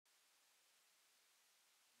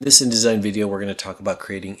This InDesign video, we're going to talk about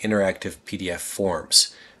creating interactive PDF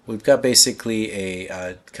forms. We've got basically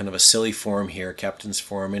a kind of a silly form here, captain's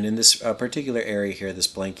form, and in this particular area here, this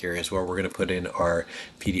blank area is where we're going to put in our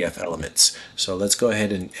PDF elements. So let's go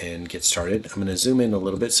ahead and get started. I'm going to zoom in a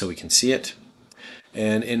little bit so we can see it.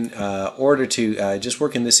 And in order to just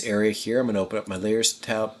work in this area here, I'm going to open up my Layers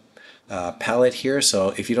tab palette here. So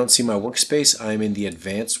if you don't see my workspace, I'm in the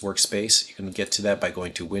Advanced workspace. You can get to that by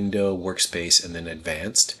going to Window, Workspace, and then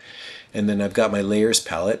Advanced. And then I've got my Layers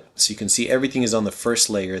palette. So you can see everything is on the first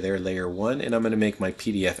layer there, Layer 1, and I'm going to make my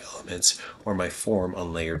PDF elements or my form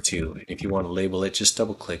on Layer 2. If you want to label it, just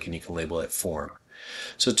double click and you can label it Form.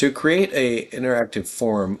 So to create a interactive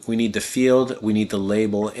form, we need the field, we need the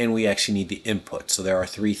label, and we actually need the input. So there are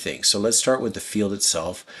three things. So let's start with the field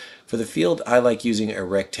itself. For the field, I like using a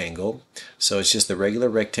rectangle. So it's just the regular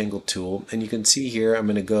rectangle tool. And you can see here, I'm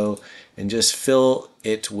going to go and just fill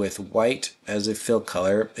it with white as a fill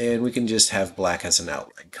color. And we can just have black as an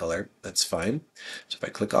outline color. That's fine. So if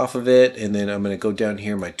I click off of it, and then I'm going to go down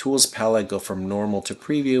here, my tools palette, go from normal to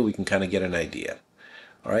preview, we can kind of get an idea.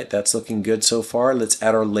 All right, that's looking good so far. Let's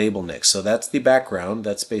add our label next. So that's the background.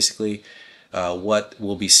 That's basically what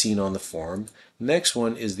will be seen on the form. Next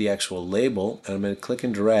one is the actual label. And I'm going to click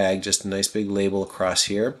and drag just a nice big label across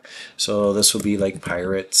here. So this will be like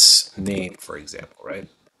Pirate's name, for example, right?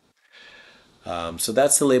 So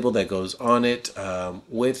that's the label that goes on it.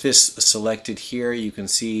 With this selected here, you can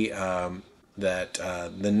see that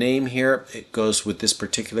the name here, it goes with this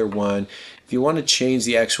particular one. If you want to change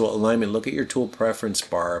the actual alignment, look at your tool preference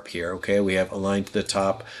bar up here. Okay, we have align to the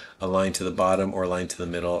top, align to the bottom, or align to the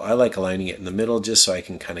middle. I like aligning it in the middle just so I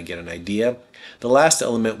can kind of get an idea. The last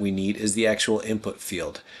element we need is the actual input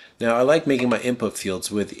field. Now I like making my input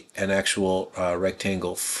fields with an actual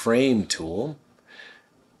rectangle frame tool.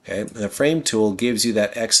 Okay, the frame tool gives you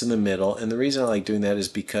that X in the middle, and the reason I like doing that is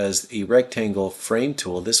because the rectangle frame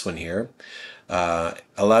tool, this one here,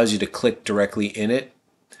 allows you to click directly in it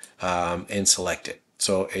and select it.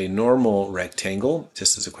 So a normal rectangle,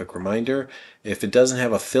 just as a quick reminder, if it doesn't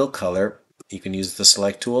have a fill color, you can use the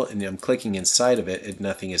select tool, and I'm clicking inside of it and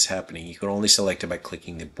nothing is happening. You can only select it by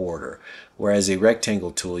clicking the border, whereas a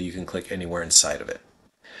rectangle tool, you can click anywhere inside of it.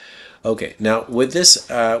 Okay, now with this,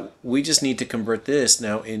 we just need to convert this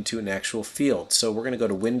now into an actual field. So we're going to go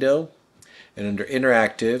to Window, and under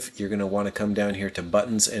Interactive, you're going to want to come down here to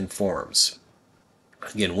Buttons and Forms.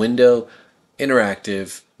 Again, Window,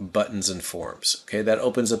 Interactive, Buttons and Forms. Okay, that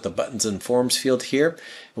opens up the Buttons and Forms field here.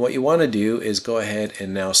 And what you want to do is go ahead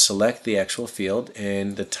and now select the actual field,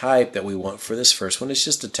 and the type that we want for this first one is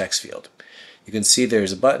just a text field. You can see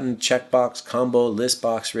there's a button, checkbox, combo, list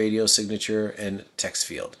box, radio, signature, and text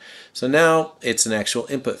field. So now it's an actual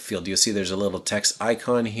input field. You'll see there's a little text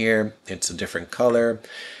icon here. It's a different color.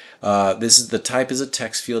 This is the type is a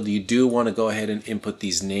text field. You do want to go ahead and input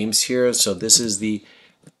these names here. So this is the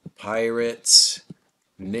Pirate's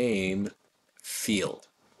name field.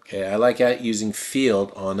 Okay, I like using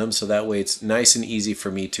field on them so that way it's nice and easy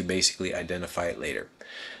for me to basically identify it later.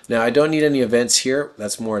 Now I don't need any events here.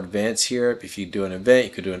 That's more advanced here. If you do an event,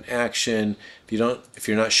 you could do an action. If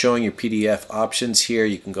you're not showing your PDF options here,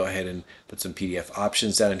 you can go ahead and put some PDF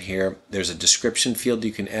options down here. There's a description field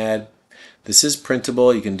you can add. This is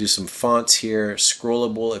printable. You can do some fonts here,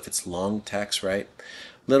 scrollable if it's long text, right?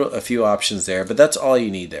 A few options there, but that's all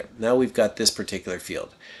you need there. Now we've got this particular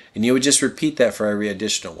field, and you would just repeat that for every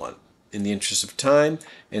additional one. In the interest of time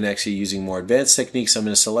and actually using more advanced techniques, I'm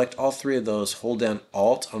going to select all three of those, hold down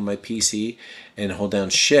Alt on my PC, and hold down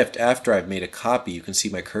Shift after I've made a copy. You can see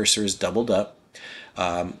my cursor is doubled up.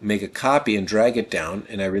 Make a copy and drag it down,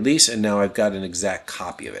 and I release, and now I've got an exact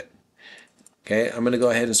copy of it. Okay, I'm going to go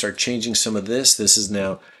ahead and start changing some of this. This is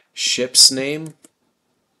now ship's name.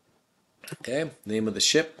 Okay, name of the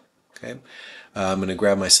ship. Okay, I'm going to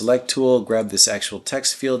grab my select tool, grab this actual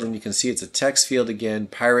text field, and you can see it's a text field again,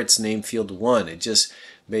 Pirate's name field 1. It just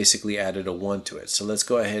basically added a 1 to it. So let's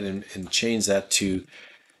go ahead and change that to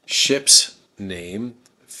ship's name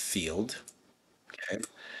field. Okay,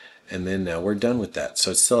 and then now we're done with that.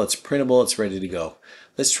 So it's printable, it's ready to go.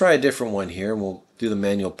 Let's try a different one here, and we'll do the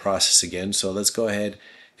manual process again. So let's go ahead,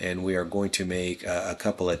 and we are going to make a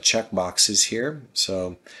couple of check boxes here.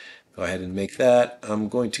 So go ahead and make that. I'm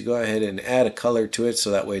going to go ahead and add a color to it so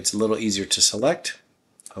that way it's a little easier to select.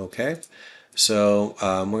 Okay, so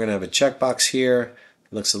we're going to have a checkbox here.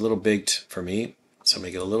 It looks a little big for me, so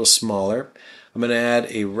make it a little smaller. I'm going to add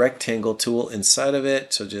a rectangle tool inside of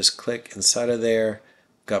it, so just click inside of there.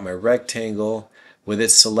 Got my rectangle. With it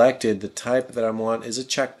selected, the type that I want is a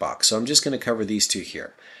checkbox. So I'm just going to cover these two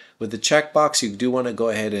here. With the checkbox, you do want to go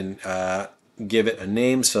ahead and give it a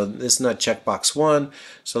name. So this is not checkbox 1.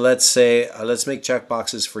 So let's say, let's make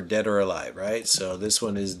checkboxes for dead or alive, right? So this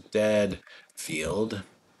one is dead field.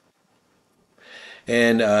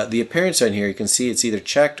 And the appearance on here, you can see it's either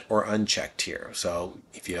checked or unchecked here. So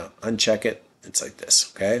if you uncheck it, it's like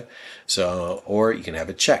this, okay? So, or you can have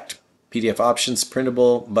it checked. PDF options,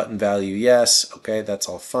 printable, button value, yes. Okay, that's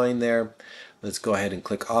all fine there. Let's go ahead and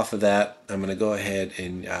click off of that. I'm going to go ahead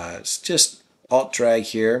and just alt drag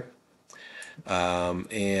here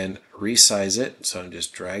and resize it. So I'll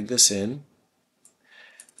just drag this in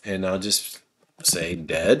and I'll just say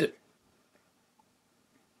dead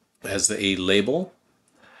as a label.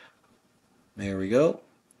 There we go.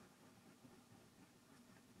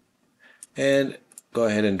 And go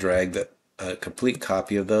ahead and drag the complete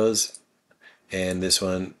copy of those. And this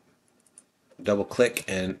one, double click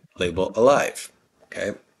and label alive.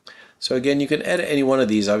 Okay. So again, you can edit any one of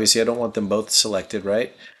these. Obviously, I don't want them both selected,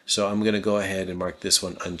 right? So I'm going to go ahead and mark this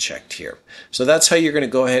one unchecked here. So that's how you're going to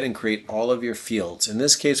go ahead and create all of your fields. In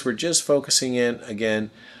this case, we're just focusing in,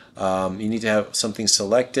 again, you need to have something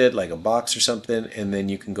selected, like a box or something, and then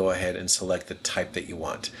you can go ahead and select the type that you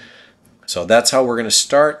want. So that's how we're going to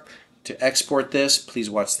start. To export this, please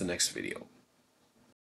watch the next video.